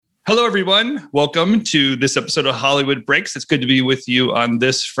Hello, everyone. Welcome to this episode of Hollywood Breaks. It's good to be with you on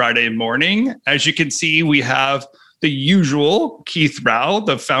this Friday morning. As you can see, we have the usual Keith Rao,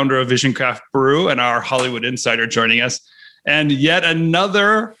 the founder of Visioncraft Brew, and our Hollywood insider joining us. And yet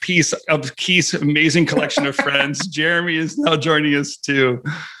another piece of Keith's amazing collection of friends. Jeremy is now joining us too.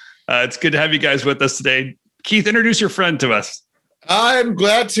 It's good to have you guys with us today. Keith, introduce your friend to us. I'm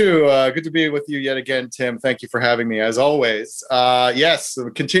glad to. Good to be with you yet again, Tim. Thank you for having me, as always. Yes,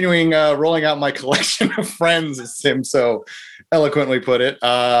 continuing rolling out my collection of friends, as Tim so eloquently put it.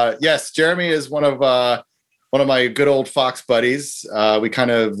 Yes, Jeremy is one of my good old Fox buddies. We kind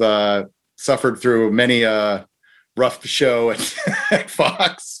of suffered through many rough show at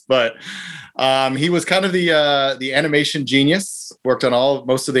Fox, but he was kind of the animation genius. Worked on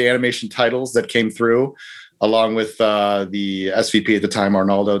most of the animation titles that came through, along with the SVP at the time,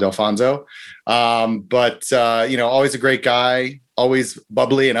 Arnaldo Delfonso. But always a great guy, always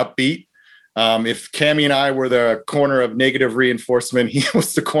bubbly and upbeat. If Cammie and I were the corner of negative reinforcement, he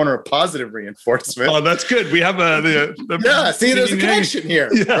was the corner of positive reinforcement. Oh, that's good. We have there's a connection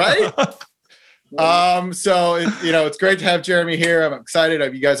here, right? So it's great to have Jeremy here. I'm excited.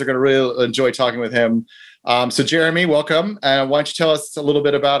 You guys are going to really enjoy talking with him. So Jeremy, welcome. Why don't you tell us a little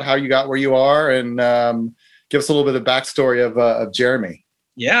bit about how you got where you are, and give us a little bit of backstory of Jeremy.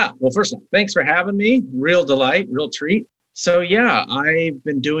 Yeah. Well, first of all, thanks for having me. Real delight, real treat. So yeah, I've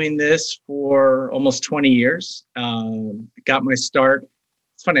been doing this for almost 20 years. Got my start.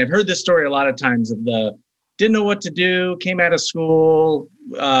 It's funny. I've heard this story a lot of times didn't know what to do, came out of school,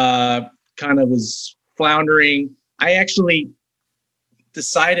 kind of was floundering. I actually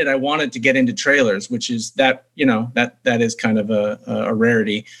decided I wanted to get into trailers, which is that is kind of a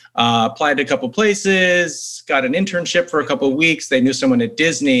rarity. Applied to a couple places, got an internship for a couple of weeks. They knew someone at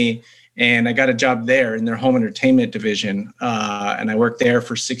Disney, and I got a job there in their home entertainment division. And I worked there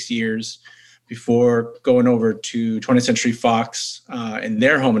for 6 years before going over to 20th Century Fox in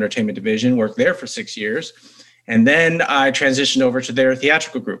their home entertainment division, worked there for 6 years. And then I transitioned over to their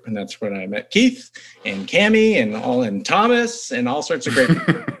theatrical group, and that's when I met Keith and Cammie and Thomas and all sorts of great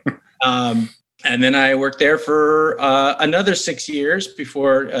people. And then I worked there for another 6 years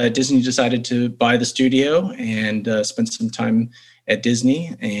before Disney decided to buy the studio, and spent some time at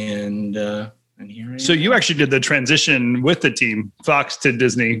Disney. And here I am. So you actually did the transition with the team, Fox to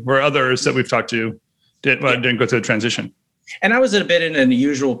Disney, where others that we've talked to didn't go through the transition. And I was a bit in an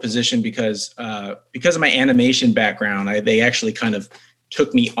unusual position because of my animation background. They actually kind of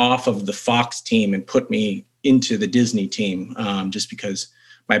took me off of the Fox team and put me into the Disney team, just because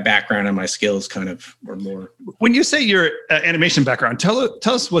my background and my skills kind of were more. When you say your animation background, tell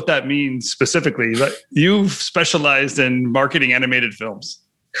us what that means specifically. Like, you've specialized in marketing animated films.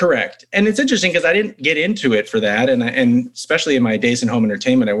 Correct. And it's interesting because I didn't get into it for that. And especially in my days in home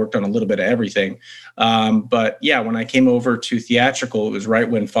entertainment, I worked on a little bit of everything. But yeah, when I came over to theatrical, it was right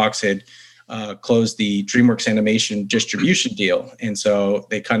when Fox had closed the DreamWorks animation distribution deal. And so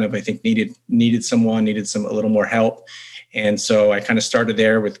they kind of, I think, needed some a little more help. And so I kind of started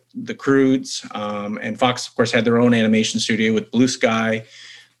there with the Croods. And Fox, of course, had their own animation studio with Blue Sky.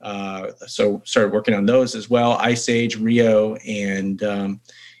 So started working on those as well, Ice Age, Rio, and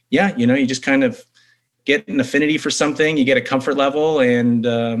you just kind of get an affinity for something, you get a comfort level,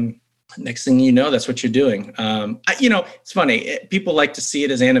 and next thing you know, that's what you're doing. It's funny, people like to see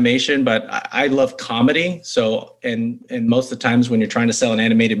it as animation, but I love comedy. So, and most of the times when you're trying to sell an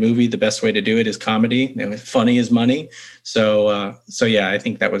animated movie, the best way to do it is comedy. Funny is money. So yeah, I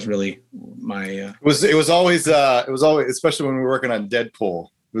think that was really my. It was always, especially when we were working on Deadpool.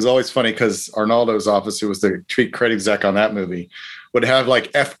 It was always funny because Arnaldo's office, who was the chief credit exec on that movie, would have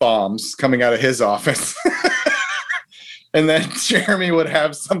like F-bombs coming out of his office. And then Jeremy would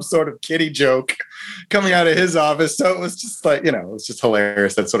have some sort of kiddie joke coming out of his office. So it was just like, it was just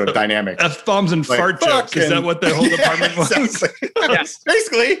hilarious, that sort of dynamic. F-bombs and fart jokes. Is that what the whole department was? Exactly. Yes.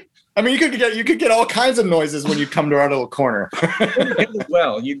 Basically. I mean, you could get all kinds of noises when you come to our little corner.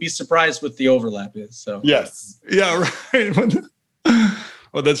 Well, you'd be surprised what the overlap is. So yes. Yeah, right.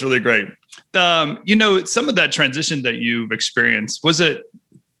 Well, that's really great. Some of that transition that you've experienced, was it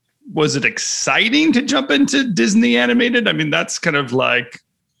exciting to jump into Disney animated? I mean, that's kind of like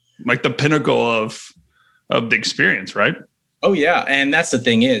the pinnacle of the experience, right? Oh yeah. And that's the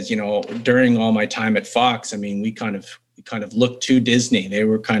thing is, during all my time at Fox, I mean, we kind of looked to Disney. They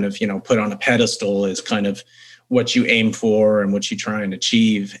were kind of, put on a pedestal as kind of what you aim for and what you try and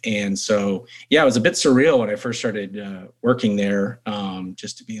achieve. And so, yeah, it was a bit surreal when I first started working there,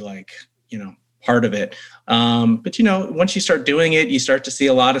 just to be like, part of it. But, once you start doing it, you start to see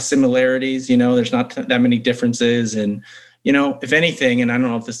a lot of similarities. There's not that many differences. And, if anything, and I don't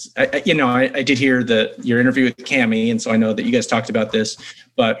know if this, I did hear your interview with Cammie, and so I know that you guys talked about this,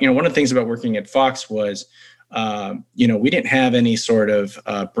 but, one of the things about working at Fox was, we didn't have any sort of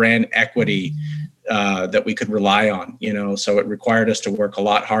brand equity that we could rely on, so it required us to work a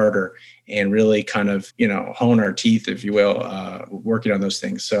lot harder and really kind of, hone our teeth, if you will, working on those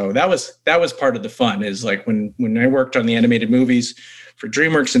things. So that was part of the fun, is like when I worked on the animated movies for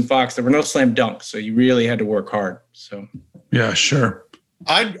DreamWorks and Fox, there were no slam dunks. So you really had to work hard. So. Yeah, sure.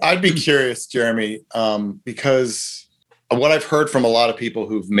 I'd be curious, Jeremy, because what I've heard from a lot of people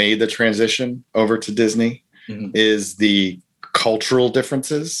who've made the transition over to Disney is the cultural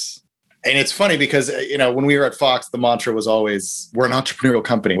differences. And it's funny because, when we were at Fox, the mantra was always, we're an entrepreneurial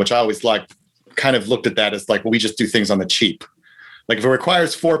company, which I always kind of looked at that as like, well, we just do things on the cheap. Like if it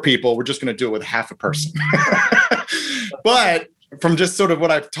requires 4 people, we're just going to do it with half a person. But from just sort of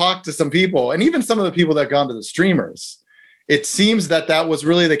what I've talked to some people, and even some of the people that have gone to the streamers, it seems that was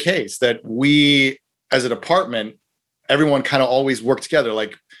really the case, that we as a department, everyone kind of always worked together.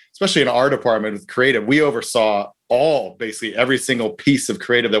 Like, especially in our department with creative, we oversaw basically every single piece of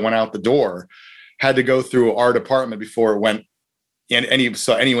creative that went out the door had to go through our department before it went, and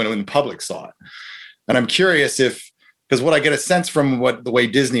anyone in the public saw it. And I'm curious because what I get a sense from the way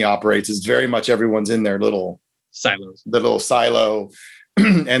Disney operates is very much everyone's in their little silo,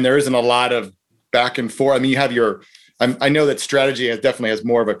 and there isn't a lot of back and forth. I mean, you have I know that strategy definitely has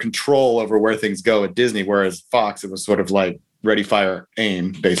more of a control over where things go at Disney, whereas Fox, it was sort of like ready, fire,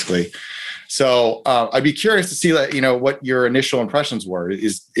 aim, basically. So I'd be curious to see what your initial impressions were.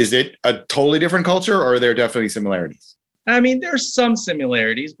 Is it a totally different culture, or are there definitely similarities? I mean, there's some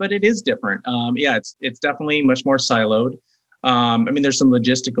similarities, but it is different. It's definitely much more siloed. There's some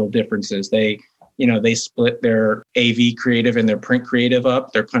logistical differences. They split their AV creative and their print creative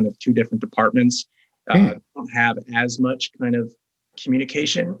up. They're kind of 2 different departments. Don't have as much kind of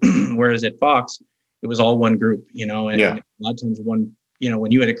communication, whereas at Fox, it was all one group, and a lot of times when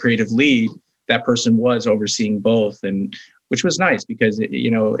you had a creative lead, that person was overseeing both, and which was nice because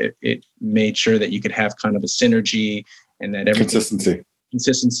it made sure that you could have kind of a synergy and that everything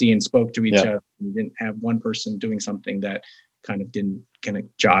consistency and spoke to each other. You didn't have one person doing something that kind of didn't kind of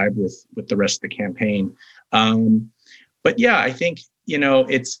jibe with the rest of the campaign. But yeah, I think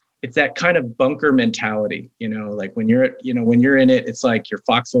it's that kind of bunker mentality, like when you're in it, it's like your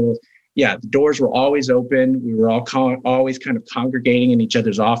foxhole. Yeah, the doors were always open. We were all always kind of congregating in each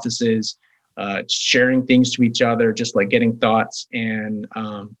other's offices, sharing things to each other, just like getting thoughts. And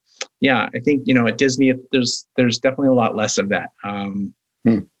I think at Disney, there's definitely a lot less of that. And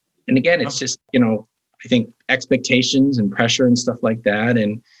again, it's just I think expectations and pressure and stuff like that.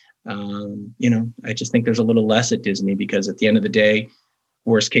 And I just think there's a little less at Disney because at the end of the day,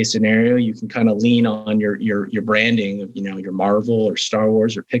 worst case scenario, you can kind of lean on your branding of, your Marvel or Star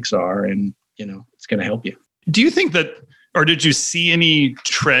Wars or Pixar, and, it's going to help you. Do you think that, or did you see any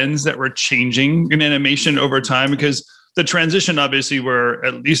trends that were changing in animation over time? Because the transition, obviously, where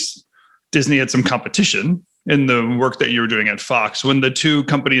at least Disney had some competition in the work that you were doing at Fox. When the 2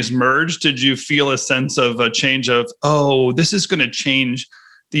 companies merged, did you feel a sense of a change of, this is going to change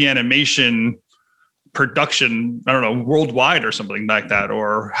the animation production, I don't know, worldwide or something like that,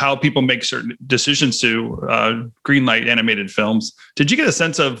 or how people make certain decisions to greenlight animated films? Did you get a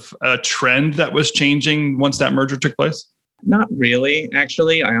sense of a trend that was changing once that merger took place? Not really,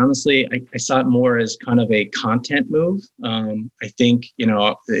 actually. I saw it more as kind of a content move. I think,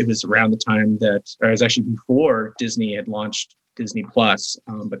 it was around the time or it was actually before Disney had launched Disney Plus,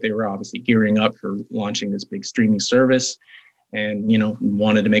 but they were obviously gearing up for launching this big streaming service. And,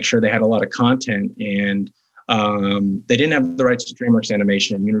 wanted to make sure they had a lot of content, and they didn't have the rights to DreamWorks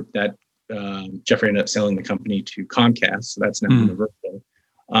Animation. That Jeffrey ended up selling the company to Comcast, so that's now Universal.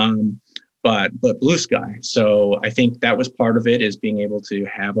 But Blue Sky. So I think that was part of it, is being able to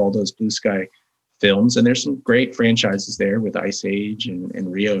have all those Blue Sky films, and there's some great franchises there with Ice Age and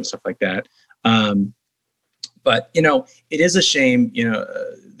Rio and stuff like that. But it is a shame.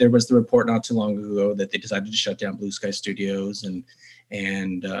 There was the report not too long ago that they decided to shut down Blue Sky Studios, and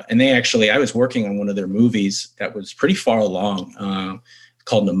they actually, I was working on one of their movies that was pretty far along,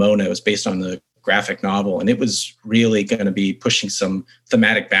 called Nimona. It was based on the graphic novel, and it was really going to be pushing some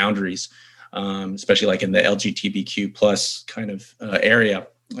thematic boundaries, especially like in the LGBTQ plus kind of area.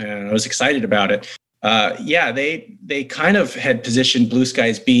 And I was excited about it. They kind of had positioned Blue Sky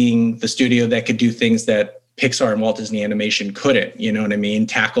as being the studio that could do things that Pixar and Walt Disney Animation couldn't,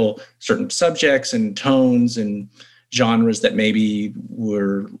 tackle certain subjects and tones and genres that maybe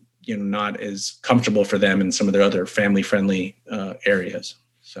were, not as comfortable for them in some of their other family-friendly areas.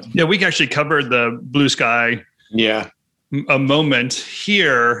 So yeah, we actually covered the Blue Sky a moment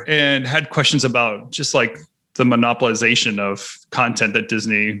here and had questions about just like the monopolization of content that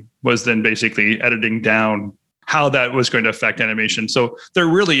Disney was then basically editing down, how that was going to affect animation. So there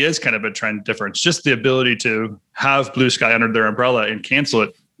really is kind of a trend difference. Just the ability to have Blue Sky under their umbrella and cancel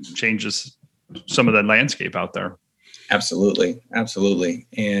it changes some of the landscape out there. Absolutely.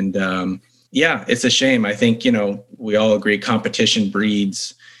 And it's a shame. I think, we all agree competition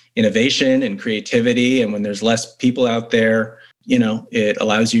breeds innovation and creativity. And when there's less people out there, it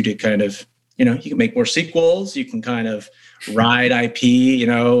allows you to kind of, you can make more sequels. You can kind of ride IP,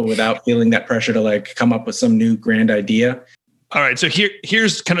 without feeling that pressure to like come up with some new grand idea. All right. So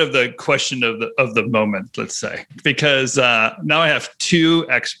here's kind of the question of the moment, let's say, because now I have two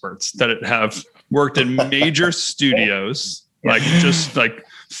experts that have worked in major studios, like just like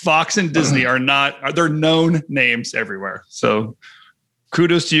Fox and Disney they're known names everywhere. So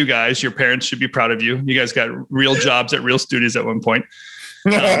kudos to you guys. Your parents should be proud of you. You guys got real jobs at real studios at one point.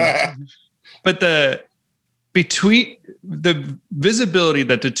 But between the visibility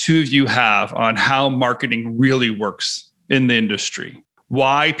that the two of you have on how marketing really works in the industry,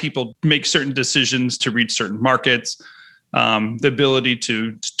 why people make certain decisions to reach certain markets, the ability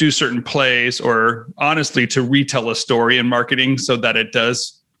to do certain plays, or honestly to retell a story in marketing so that it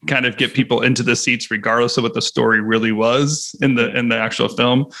does kind of get people into the seats regardless of what the story really was in the actual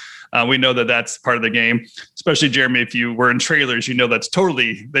film. We know that that's part of the game, especially Jeremy, if you were in trailers, that's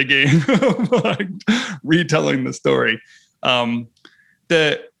totally the game, like retelling the story.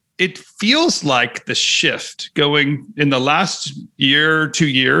 It feels like the shift going in the last year, 2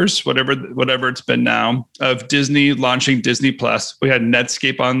 years, whatever it's been now, of Disney launching Disney Plus. We had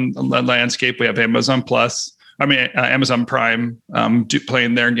Netscape on the landscape. We have Amazon Prime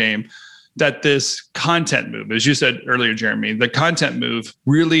playing their game. That this content move, as you said earlier, Jeremy, the content move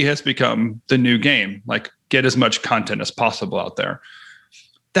really has become the new game. Like, get as much content as possible out there.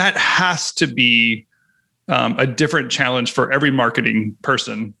 That has to be a different challenge for every marketing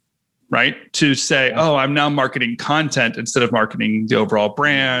person, right? To say, I'm now marketing content instead of marketing the overall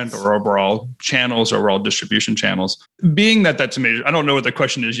brand or overall channels or overall distribution channels. Being that that's major, I don't know what the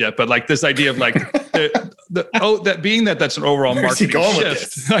question is yet, but like this idea of like that's an overall marketing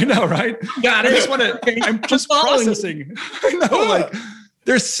shift. I know, right? Got it. I'm just processing. I know, like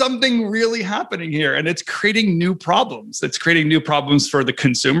there's something really happening here, and it's creating new problems. It's creating new problems for the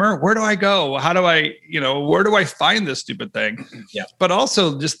consumer. Where do I go? How do I, where do I find this stupid thing? Yeah. But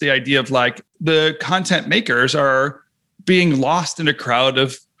also just the idea of like the content makers are being lost in a crowd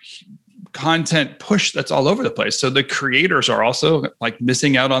of content push that's all over the place. So the creators are also like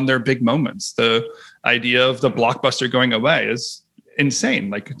missing out on their big moments. The idea of the blockbuster going away is insane.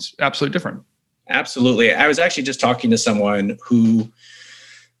 Like, it's absolutely different. Absolutely. I was actually just talking to someone who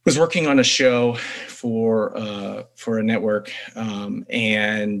was working on a show for a network,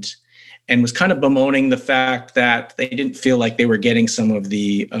 and was kind of bemoaning the fact that they didn't feel like they were getting some of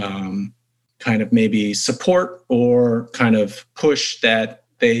the kind of maybe support or kind of push that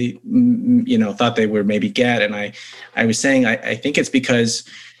they thought they would maybe get. And I was saying I think it's because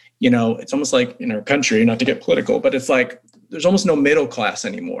it's almost like in our country, not to get political, but it's like there's almost no middle class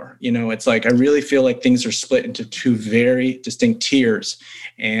anymore. It's like I really feel like things are split into two very distinct tiers.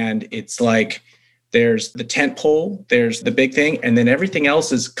 And it's like there's the tent pole, there's the big thing, and then everything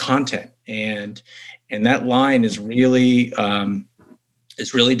else is content. And that line is really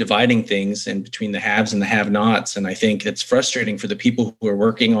dividing things in between the haves and the have-nots. And I think it's frustrating for the people who are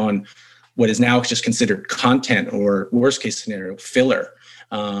working on what is now just considered content, or worst case scenario, filler.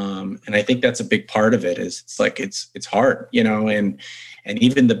 And I think that's a big part of it. Is it's like it's hard, and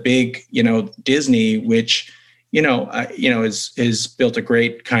even the big, Disney, which is built a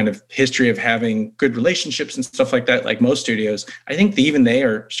great kind of history of having good relationships and stuff like that. Like most studios, I think even they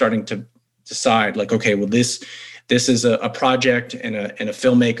are starting to decide, like, okay, well, this is a project and a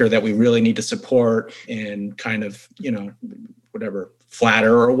filmmaker that we really need to support and kind of, whatever,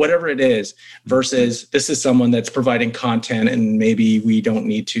 flatter or whatever it is, versus this is someone that's providing content and maybe we don't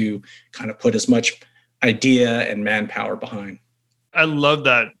need to kind of put as much idea and manpower behind. I love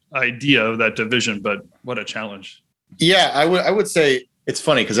that idea of that division, but what a challenge. Yeah, I would say it's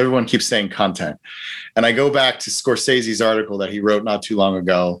funny because everyone keeps saying content. And I go back to Scorsese's article that he wrote not too long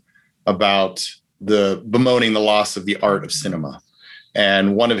ago about the bemoaning the loss of the art of cinema.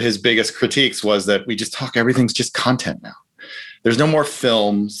 And one of his biggest critiques was that we just talk, everything's just content now. There's no more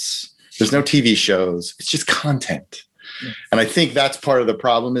films. There's no TV shows. It's just content. Yeah. And I think that's part of the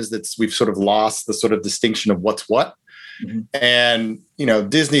problem, is that we've sort of lost the sort of distinction of what's what. Mm-hmm. And,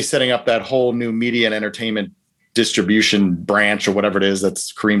 Disney setting up that whole new media and entertainment distribution branch or whatever it is,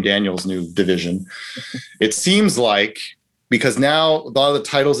 that's Kareem Daniels' new division. It seems like because now a lot of the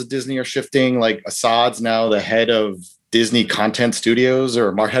titles at Disney are shifting. Like Assad's now the head of Disney Content Studios,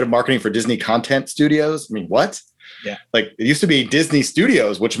 or head of marketing for Disney Content Studios. I mean, what? Yeah. Like it used to be Disney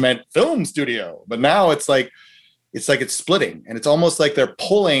Studios, which meant film studio, but now it's splitting, and it's almost like they're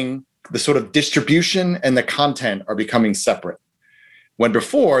pulling the sort of distribution and the content are becoming separate. When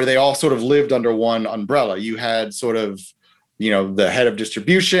before they all sort of lived under one umbrella. You had sort of, the head of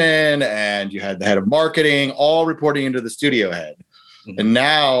distribution and you had the head of marketing all reporting into the studio head. Mm-hmm. And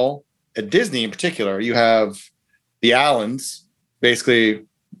now at Disney in particular, you have the Allens basically,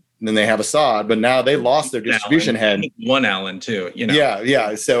 and then they have Assad, but now they lost their distribution head. One Allen too,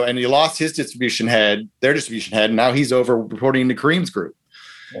 Yeah. So, and he lost his their distribution head, and now he's over reporting to Kareem's group.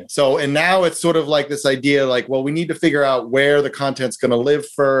 So, and now it's sort of like this idea, like, well, we need to figure out where the content's going to live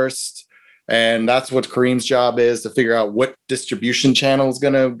first. And that's what Kareem's job is, to figure out what distribution channel is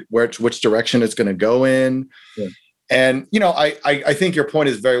going to, which direction it's going to go in. Yeah. And, I think your point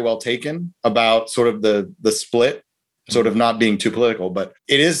is very well taken about sort of the split, sort of not being too political, but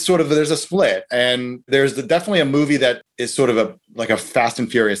it is sort of, there's a split, and there's definitely a movie that is sort of like a Fast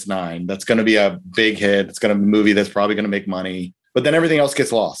and Furious 9. That's going to be a big hit. It's going to be a movie that's probably going to make money. But then everything else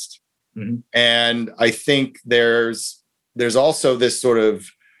gets lost. Mm-hmm. And I think there's also this sort of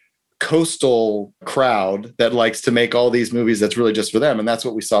coastal crowd that likes to make all these movies that's really just for them. And that's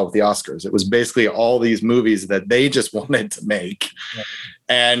what we saw with the Oscars. It was basically all these movies that they just wanted to make. Yeah.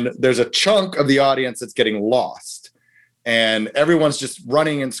 And there's a chunk of the audience that's getting lost. And everyone's just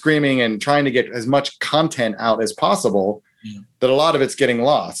running and screaming and trying to get as much content out as possible, that a lot of it's getting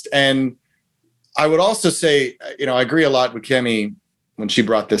lost. And I would also say, I agree a lot with Kemi when she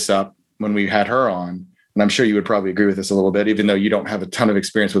brought this up when we had her on, and I'm sure you would probably agree with this a little bit, even though you don't have a ton of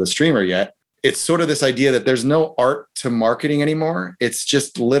experience with a streamer yet. It's sort of this idea that there's no art to marketing anymore. It's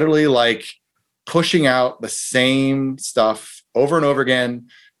just literally like pushing out the same stuff over and over again,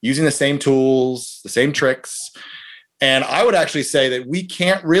 using the same tools, the same tricks. And I would actually say that we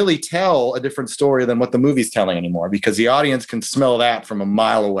can't really tell a different story than what the movie's telling anymore, because the audience can smell that from a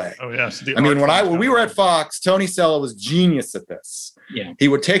mile away. Oh, yes. When we were at Fox, Tony Sella was genius at this. Yeah. He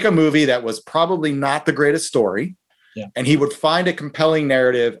would take a movie that was probably not the greatest story, and he would find a compelling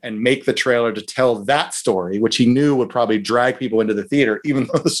narrative and make the trailer to tell that story, which he knew would probably drag people into the theater, even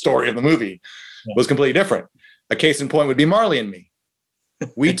though the story of the movie was completely different. A case in point would be Marley and Me.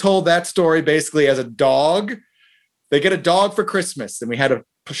 We told that story basically as a dog. They get a dog for Christmas, and we had a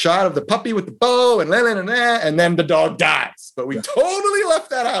shot of the puppy with the bow and and then the dog dies. But we totally left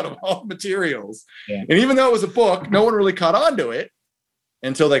that out of all the materials. Yeah. And even though it was a book, no one really caught on to it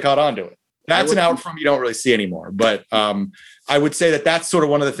until they caught on to it. That's an outcome you don't really see anymore. But I would say that that's sort of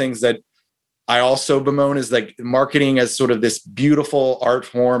one of the things that I also bemoan, is like marketing as sort of this beautiful art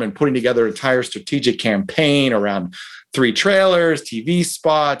form and putting together an entire strategic campaign around 3 trailers, TV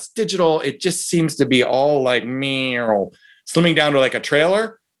spots, digital. It just seems to be all like slimming down to like a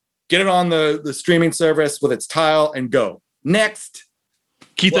trailer, get it on the streaming service with its tile and go. Next.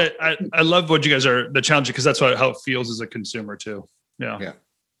 Keith, I love what you guys are, the challenge, because that's how it feels as a consumer too. Yeah.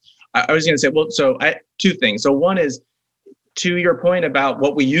 I was going to say, so 2 things. So one is, to your point about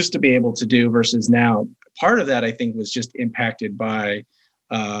what we used to be able to do versus now, part of that I think was just impacted by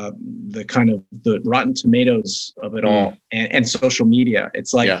the kind of the Rotten Tomatoes of it all and social media.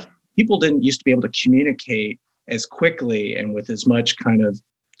 It's like people didn't used to be able to communicate as quickly and with as much kind of,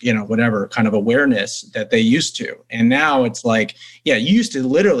 whatever kind of awareness that they used to. And now it's like, you used to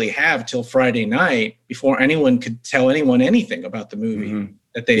literally have till Friday night before anyone could tell anyone anything about the movie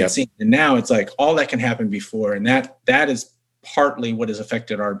that they had seen. And now it's like all that can happen before. And that is partly what has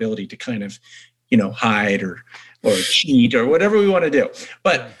affected our ability to kind of, hide or cheat or whatever we want to do.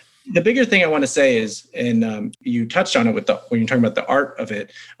 But the bigger thing I want to say is, and you touched on it when you're talking about the art of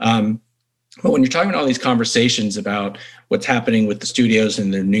it, but when you're talking about all these conversations about what's happening with the studios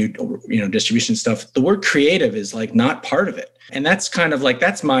and their new, distribution stuff, the word creative is like not part of it. And that's kind of like,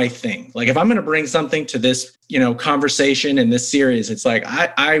 that's my thing. Like if I'm going to bring something to this, conversation in this series, it's like,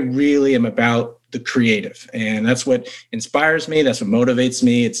 I really am about the creative, and that's what inspires me. That's what motivates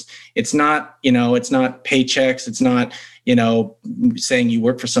me. It's not, it's not paychecks. It's not, saying you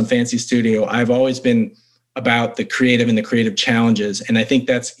work for some fancy studio. I've always been about the creative and the creative challenges. And I think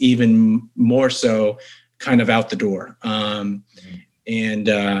that's even more so kind of out the door.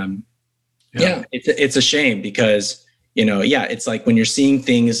 It's a shame because, it's like when you're seeing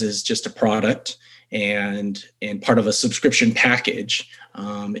things as just a product and part of a subscription package,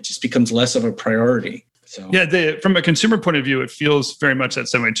 it just becomes less of a priority. So from a consumer point of view, it feels very much that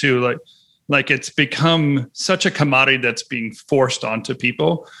same way too. Like Like it's become such a commodity that's being forced onto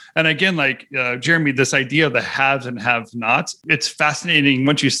people. And again, like Jeremy, this idea of the haves and have-nots, it's fascinating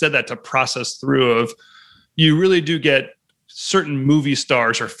once you said that to process through of you really do get certain movie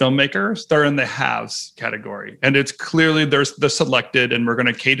stars or filmmakers that are in the haves category. And it's clearly there's the selected and we're going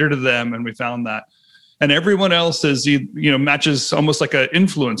to cater to them. And we found that. And everyone else is, matches almost like an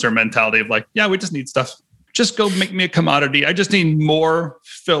influencer mentality of like, yeah, we just need stuff. Just go make me a commodity. I just need more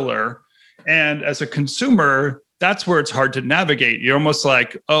filler. And as a consumer, that's where it's hard to navigate. You're almost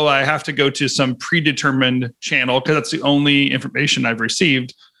like, oh, I have to go to some predetermined channel because that's the only information I've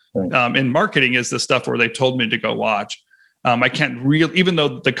received. In marketing is the stuff where they told me to go watch. I can't really, even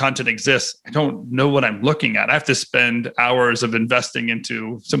though the content exists, I don't know what I'm looking at. I have to spend hours of investing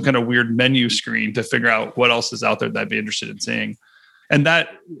into some kind of weird menu screen to figure out what else is out there that I'd be interested in seeing. And that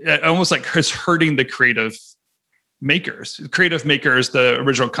almost like is hurting the creative makers, the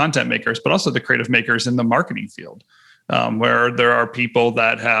original content makers, but also the creative makers in the marketing field, where there are people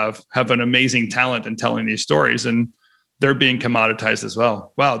that have an amazing talent in telling these stories and they're being commoditized as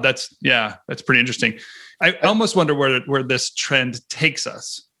well. Wow, that's pretty interesting. I almost wonder where this trend takes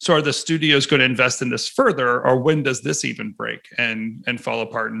us. So are the studios going to invest in this further, or when does this even break and fall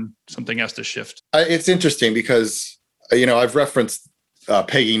apart and something has to shift? It's interesting because, I've referenced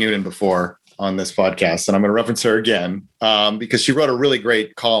Peggy Noonan before on this podcast, and I'm going to reference her again because she wrote a really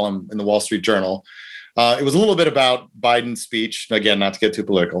great column in the Wall Street Journal. It was a little bit about Biden's speech, again, not to get too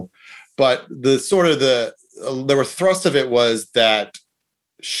political, but the thrust of it was that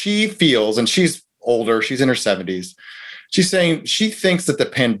she feels, and she's older, she's in her 70s, she's saying she thinks that the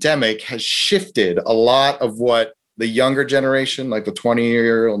pandemic has shifted a lot of what the younger generation, like the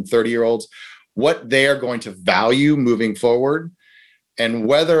 20-year-old and 30-year-olds, what they are going to value moving forward, and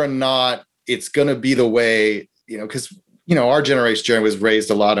whether or not it's going to be the way, because, our generation, Jerry, was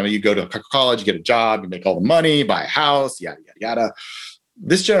raised a lot. I mean, you go to college, you get a job, you make all the money, buy a house, yada, yada, yada.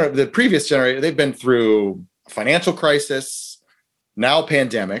 The previous generation, they've been through a financial crisis, now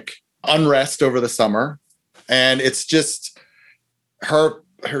pandemic, unrest over the summer. And it's just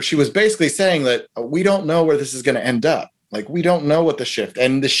she was basically saying that we don't know where this is going to end up. Like, we don't know what the shift,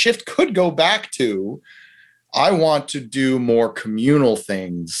 and the shift could go back to, I want to do more communal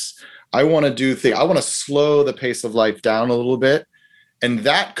things. I want to slow the pace of life down a little bit. And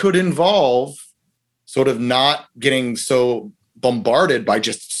that could involve sort of not getting so bombarded by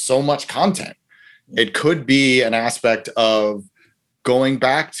just so much content. It could be an aspect of going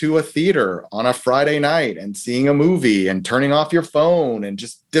back to a theater on a Friday night and seeing a movie and turning off your phone and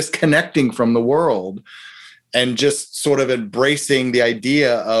just disconnecting from the world and just sort of embracing the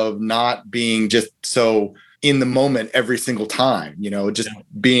idea of not being just so in the moment every single time,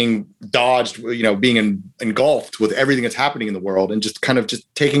 being dodged, being engulfed with everything that's happening in the world, and just kind of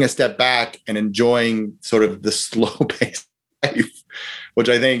just taking a step back and enjoying sort of the slow pace life, which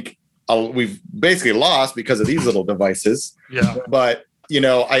I think we've basically lost because of these little devices. Yeah. But,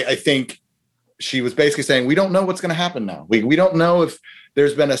 I think she was basically saying, we don't know what's going to happen now. We don't know if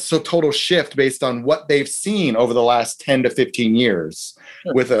there's been a total shift based on what they've seen over the last 10 to 15 years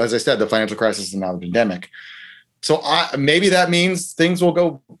with, as I said, the financial crisis and now the pandemic. So maybe that means things will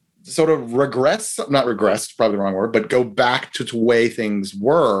go sort of not regress, probably the wrong word, but go back to the way things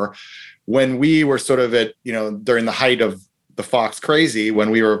were when we were sort of at, during the height of the Fox crazy, when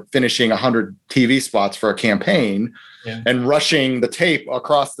we were finishing 100 TV spots for a campaign and rushing the tape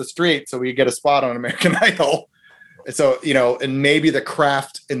across the street so we get a spot on American Idol. So, and maybe the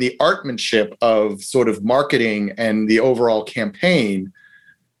craft and the artmanship of sort of marketing and the overall campaign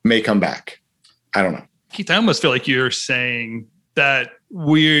may come back. I don't know. Keith, I almost feel like you're saying that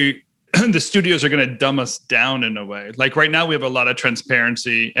the studios are going to dumb us down in a way. Like right now we have a lot of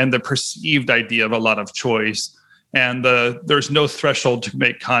transparency and the perceived idea of a lot of choice, and there's no threshold to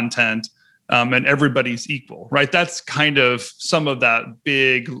make content, and everybody's equal, right? That's kind of some of that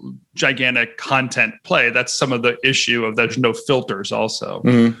big, gigantic content play. That's some of the issue of there's no filters also.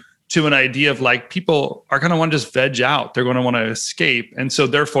 Mm-hmm. To an idea of like, people are going to want to just veg out. They're going to want to escape. And so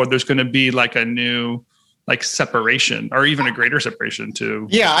therefore there's going to be like a new like separation, or even a greater separation too.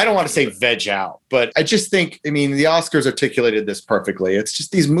 Yeah, I don't want to say veg out, but I just think, the Oscars articulated this perfectly. It's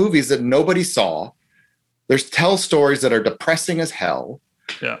just these movies that nobody saw. There's tell stories that are depressing as hell.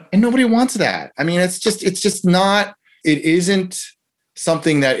 Yeah. And nobody wants that. It's just not, it isn't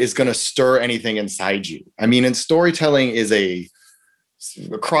something that is going to stir anything inside you. And storytelling is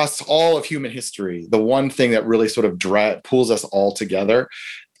across all of human history, the one thing that really sort of pulls us all together.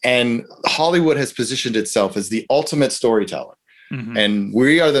 And Hollywood has positioned itself as the ultimate storyteller. Mm-hmm. And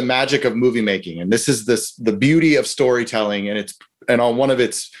we are the magic of movie making. And this is the beauty of storytelling. And on one of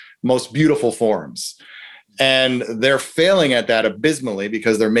its most beautiful forms. And they're failing at that abysmally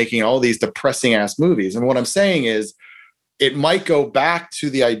because they're making all these depressing ass movies. And what I'm saying is, it might go back to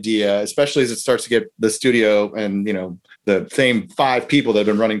the idea, especially as it starts to get the studio and, the same 5 people that have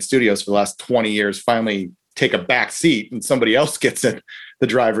been running studios for the last 20 years finally take a back seat and somebody else gets in the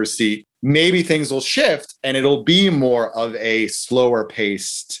driver's seat. Maybe things will shift and it'll be more of a slower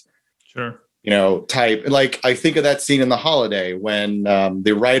paced, type. Like I think of that scene in The Holiday when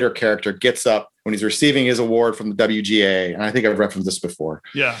the writer character gets up when he's receiving his award from the WGA. And I think I've referenced this before.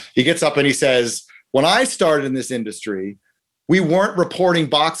 Yeah. He gets up and he says, when I started in this industry, we weren't reporting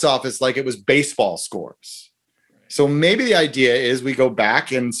box office like it was baseball scores. So maybe the idea is we go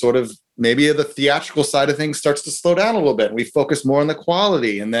back and sort of maybe the theatrical side of things starts to slow down a little bit. And we focus more on the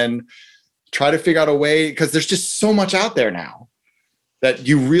quality and then try to figure out a way, because there's just so much out there now that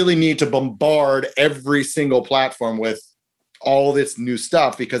you really need to bombard every single platform with all this new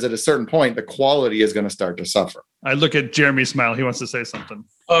stuff, because at a certain point, the quality is going to start to suffer. I look at Jeremy smile. He wants to say something.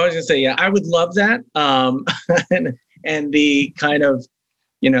 Oh, I was going to say, yeah, I would love that. And the kind of,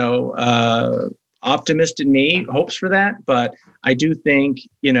 optimist in me hopes for that. But I do think,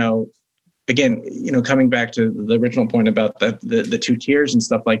 again, coming back to the original point about the 2 tiers and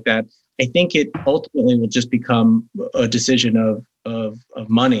stuff like that, I think it ultimately will just become a decision of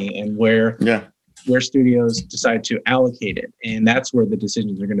money and where studios decide to allocate it. And that's where the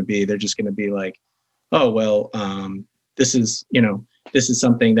decisions are going to be. They're just going to be like, oh, well, this is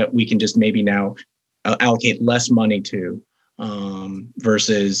something that we can just maybe now allocate less money to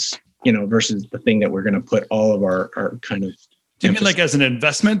versus the thing that we're going to put all of our kind of. Do you mean like as an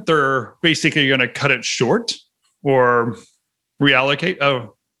investment, they're basically going to cut it short or reallocate?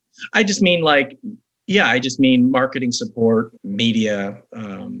 Oh, I just mean marketing support, media.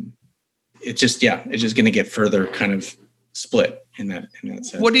 It's just going to get further kind of split in that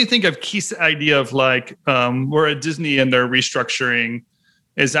sense. What do you think of Keith's idea of like where a Disney and their restructuring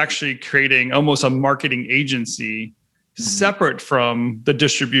is actually creating almost a marketing agency separate from the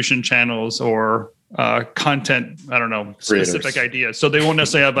distribution channels or content, I don't know, specific ideas. So they won't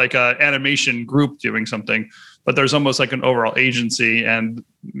necessarily have like an animation group doing something, but there's almost like an overall agency and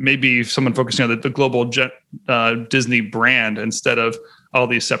maybe someone focusing on the global Disney brand instead of all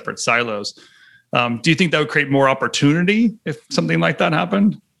these separate silos. Do you think that would create more opportunity if something like that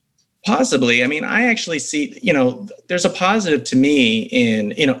happened? Possibly. I mean, I actually see, there's a positive to me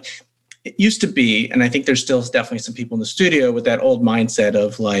in, it used to be, and I think there's still definitely some people in the studio with that old mindset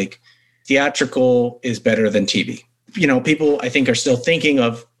of like theatrical is better than TV. People I think are still thinking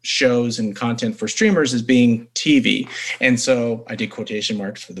of shows and content for streamers as being TV. And so I did quotation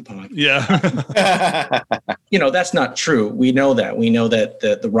marks for the pod. Yeah. That's not true. We know that. We know that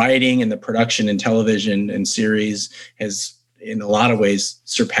the writing and the production in television and series has in a lot of ways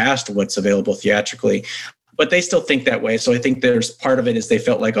surpassed what's available theatrically. But they still think that way. So I think there's part of it is they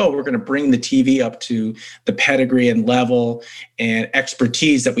felt like, oh, we're going to bring the TV up to the pedigree and level and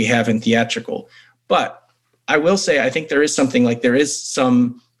expertise that we have in theatrical. But I will say, I think there is something like there is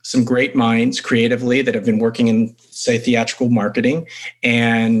some great minds creatively that have been working in, say, theatrical marketing,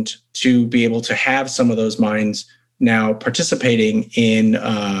 and to be able to have some of those minds now participating in,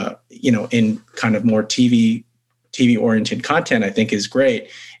 in kind of more TV oriented content, I think is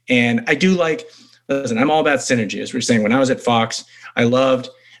great. And I do like. Listen, I'm all about synergy. As we're saying, when I was at Fox, I loved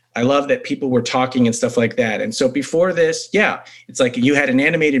that people were talking and stuff like that. And so before this, it's like you had an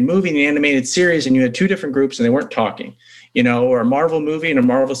animated movie and an animated series, and you had 2 different groups and they weren't talking, or a Marvel movie and a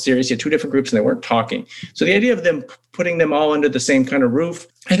Marvel series, you had 2 different groups and they weren't talking. So the idea of them putting them all under the same kind of roof,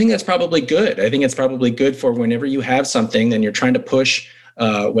 I think that's probably good. I think it's probably good for whenever you have something and you're trying to push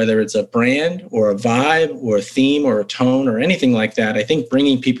whether it's a brand or a vibe or a theme or a tone or anything like that, I think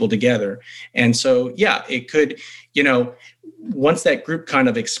bringing people together. And so, it could, once that group kind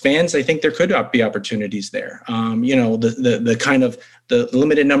of expands, I think there could be opportunities there. The kind of the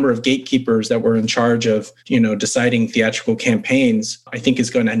limited number of gatekeepers that were in charge of, deciding theatrical campaigns, I think is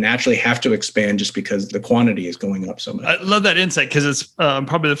going to naturally have to expand just because the quantity is going up so much. I love that insight because it's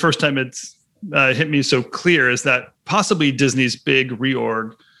probably the first time it's hit me so clear is that possibly Disney's big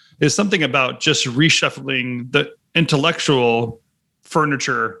reorg is something about just reshuffling the intellectual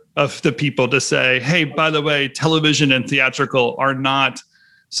furniture of the people to say, hey, by the way, television and theatrical are not,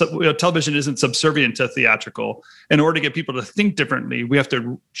 television isn't subservient to theatrical. In order to get people to think differently, we have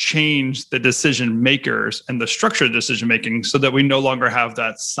to change the decision makers and the structure of decision making so that we no longer have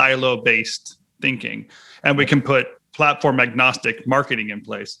that silo-based thinking. And we can put platform agnostic marketing in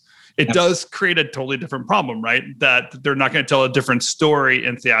place. It does create a totally different problem, right? That they're not going to tell a different story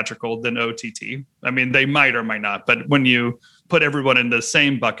in theatrical than OTT. I mean, they might or might not, but when you put everyone in the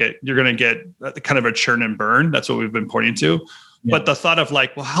same bucket, you're going to get kind of a churn and burn. That's what we've been pointing to. Yeah. But the thought of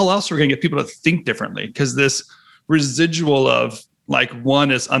like, well, how else are we going to get people to think differently? Because this residual of like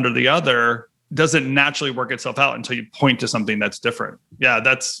one is under the other doesn't naturally work itself out until you point to something that's different. Yeah,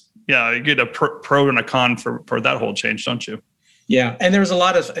 you get a pro and a con for that whole change, don't you? Yeah. And there were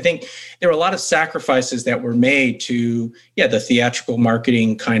a lot of sacrifices that were made to, the theatrical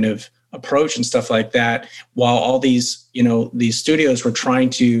marketing kind of approach and stuff like that, while all these studios were trying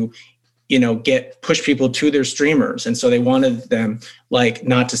to, push people to their streamers. And so they wanted them like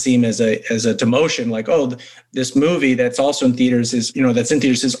not to seem as a demotion, like, oh, this movie that's also in theaters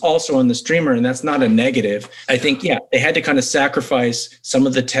is also on the streamer. And that's not a negative. I think, they had to kind of sacrifice some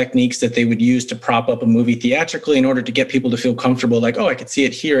of the techniques that they would use to prop up a movie theatrically in order to get people to feel comfortable, like, oh, I could see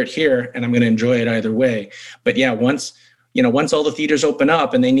it here, and I'm going to enjoy it either way. But once all the theaters open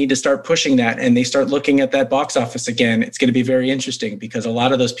up and they need to start pushing that and they start looking at that box office again, it's going to be very interesting, because a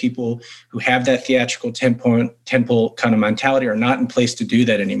lot of those people who have that theatrical tentpole kind of mentality are not in place to do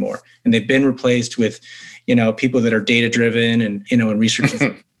that anymore. And they've been replaced with, people that are data driven and, and researchers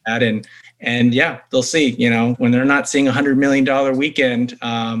like that. And they'll see, when they're not seeing $100 million weekend,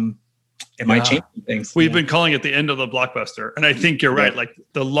 it might change things. We've been calling it the end of the blockbuster. And I think you're right. Like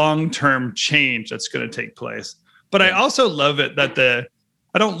the long-term change that's going to take place. But I also love it that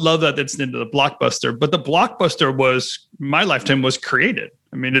I don't love that it's into the blockbuster, but the blockbuster my lifetime was created.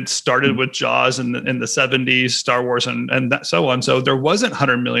 I mean, it started with Jaws in the 70s, Star Wars, and so on. So there wasn't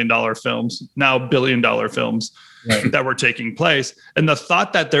 $100 million films, now $1 billion films that were taking place. And the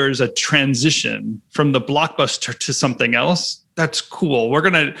thought that there is a transition from the blockbuster to something else, that's cool.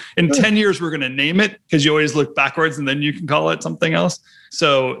 In 10 years, we're going to name it, because you always look backwards and then you can call it something else.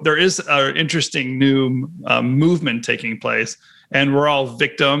 So there is an interesting new movement taking place, and we're all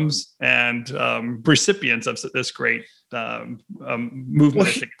victims and recipients of this great movement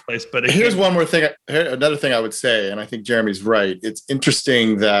taking place. But here's one more thing. Another thing I would say, and I think Jeremy's right. It's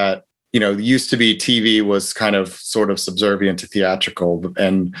interesting that, used to be TV was kind of sort of subservient to theatrical.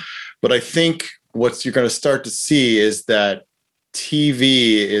 But I think what you're going to start to see is that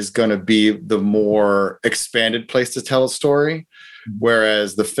TV is going to be the more expanded place to tell a story,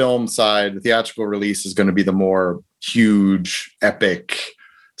 whereas the film side, the theatrical release, is going to be the more huge, epic,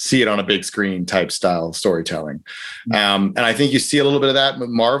 see it on a big screen type style storytelling. And I think you see a little bit of that with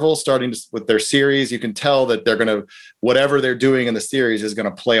Marvel starting with their series. You can tell that they're going to, whatever they're doing in the series is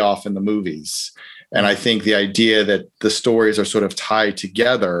going to play off in the movies. And I think the idea that the stories are sort of tied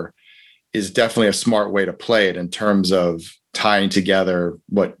together is definitely a smart way to play it, in terms of tying together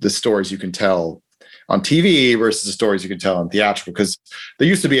what the stories you can tell on TV versus the stories you can tell on theatrical, because there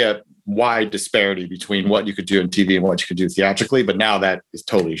used to be a wide disparity between what you could do in TV and what you could do theatrically, but now that is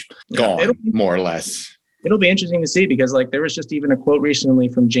totally gone, more or less. It'll be interesting to see, because like there was just even a quote recently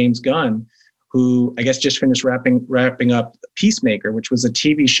from James Gunn, who I guess just finished wrapping up Peacemaker, which was a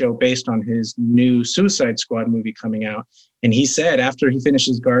TV show based on his new Suicide Squad movie coming out. And he said after he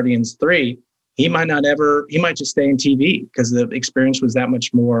finishes Guardians 3, he might just stay in TV, because the experience was that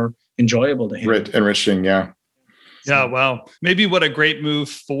much more enjoyable to him. Enriching, yeah. Yeah, wow. Maybe what a great move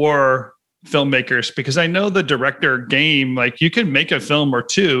for filmmakers, because I know the director game, like you can make a film or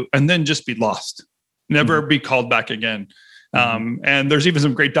two and then just be lost, never be called back again. And there's even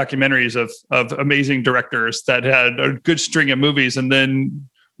some great documentaries of amazing directors that had a good string of movies and then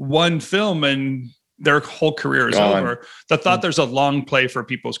one film and their whole career is over. The thought there's a long play for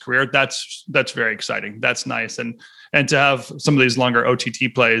people's career, that's very exciting. That's nice. And to have some of these longer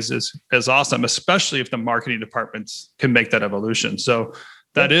OTT plays is awesome, especially if the marketing departments can make that evolution. So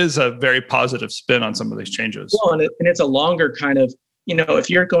that is a very positive spin on some of these changes. Well, and it's a longer kind of, if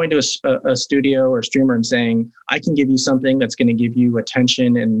you're going to a studio or streamer and saying, I can give you something that's going to give you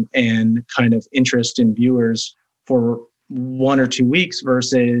attention and kind of interest in viewers for 1 or 2 weeks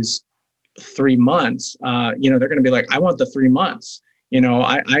versus 3 months, they're going to be like, I want the 3 months.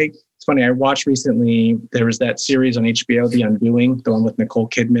 It's funny. I watched recently, there was that series on HBO, The Undoing, the one with Nicole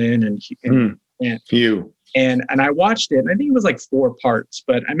Kidman and I watched it, and I think it was like 4 parts,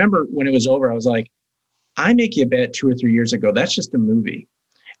 but I remember when it was over, I was like, I make you a bet 2 or 3 years ago, that's just a movie.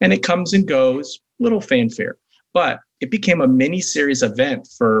 And it comes and goes, little fanfare, but it became a mini-series event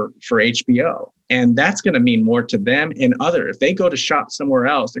for HBO. And that's going to mean more to them and if they go to shop somewhere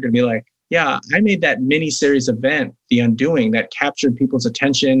else, they're going to be like, yeah, I made that mini-series event, The Undoing, that captured people's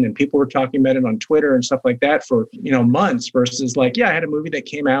attention, and people were talking about it on Twitter and stuff like that for, months, versus like, yeah, I had a movie that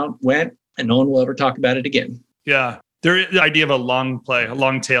came out, went, and no one will ever talk about it again. Yeah. The idea of a long play, a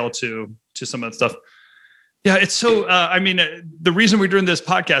long tail to some of that stuff. Yeah, it's so, the reason we're doing this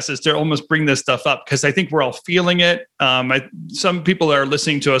podcast is to almost bring this stuff up because I think we're all feeling it. Some people that are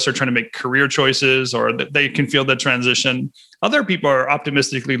listening to us are trying to make career choices or that they can feel the transition. Other people are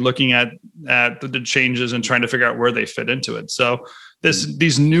optimistically looking at the changes and trying to figure out where they fit into it. So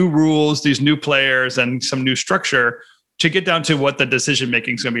these new rules, these new players and some new structure to get down to what the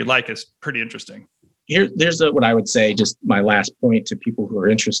decision-making is going to be like is pretty interesting. There's what I would say, just my last point to people who are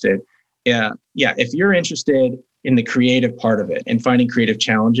interested. Yeah. If you're interested in the creative part of it and finding creative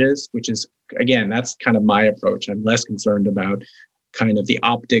challenges, which is, again, that's kind of my approach. I'm less concerned about kind of the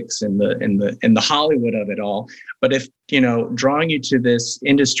optics and the Hollywood of it all. But if, drawing you to this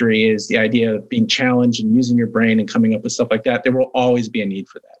industry is the idea of being challenged and using your brain and coming up with stuff like that, there will always be a need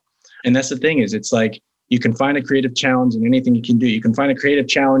for that. And that's the thing is, it's like you can find a creative challenge in anything you can do. You can find a creative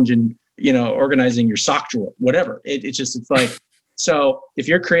challenge in, organizing your sock drawer, whatever. It's like, so if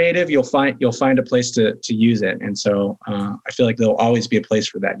you're creative, you'll find a place to use it. And so I feel like there'll always be a place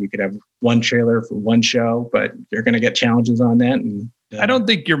for that. You could have one trailer for one show, but you're going to get challenges on that. And I don't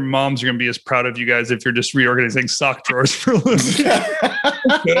think your moms are going to be as proud of you guys if you're just reorganizing sock drawers for a living.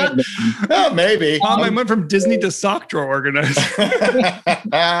 Well, maybe. Mom, I went from Disney to sock drawer organizer.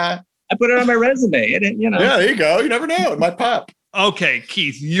 I put it on my resume. Yeah, there you go. You never know. It might pop. Okay,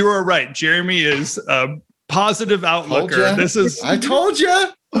 Keith, you are right. Jeremy is positive outlooker. I told you.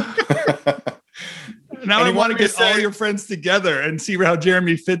 Now I want to get all your friends together and see how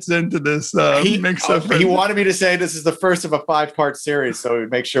Jeremy fits into this mix of friends. He wanted me to say this is the first of a 5-part series, so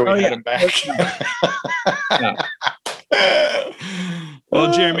we'd make sure we had him back.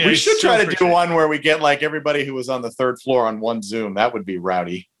 Well, Jeremy, we should try to do one where we get like everybody who was on the third floor on one Zoom. That would be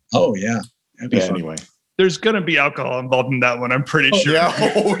rowdy. Oh yeah. That'd be fun. Anyway. There's going to be alcohol involved in that one, I'm pretty sure.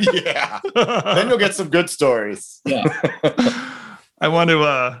 Yeah. Then you'll get some good stories. Yeah. I want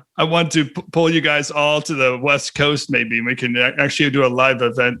to pull you guys all to the West Coast. Maybe we can actually do a live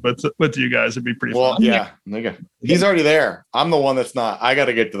event with you guys. It'd be pretty fun. Yeah. He's already there. I'm the one that's not. I got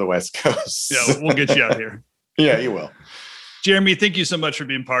to get to the West Coast. Yeah, we'll get you out here. Yeah, you will. Jeremy, thank you so much for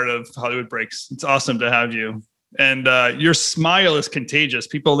being part of Hollywood Breaks. It's awesome to have you. And your smile is contagious.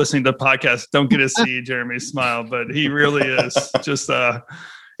 People listening to the podcast don't get to see Jeremy's smile, but he really is just,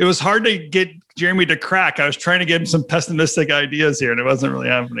 it was hard to get Jeremy to crack. I was trying to give him some pessimistic ideas here and it wasn't really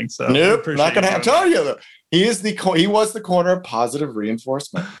happening. So nope, not going to happen. Tell you, he was the corner of positive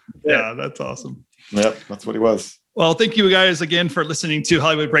reinforcement. Yeah, that's awesome. Yep, that's what he was. Well, thank you guys again for listening to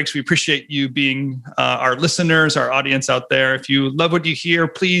Hollywood Breaks. We appreciate you being our listeners, our audience out there. If you love what you hear,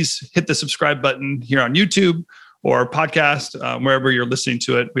 please hit the subscribe button here on YouTube or podcast, wherever you're listening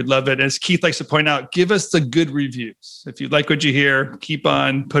to it. We'd love it. As Keith likes to point out, give us the good reviews. If you like what you hear, keep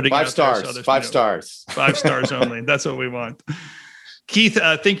on putting 5 stars. 5 stars. 5 stars only. That's what we want. Keith,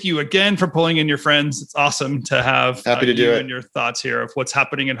 thank you again for pulling in your friends. It's awesome to have you and your thoughts here of what's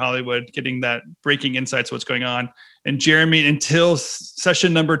happening in Hollywood, getting that breaking insights, what's going on. And Jeremy, until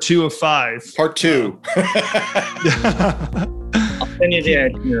session number 2 of 5. Part 2. I'll send you the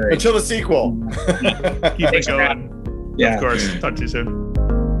itinerary. Until the sequel. Keep it going. Yeah. Of course. Talk to you soon.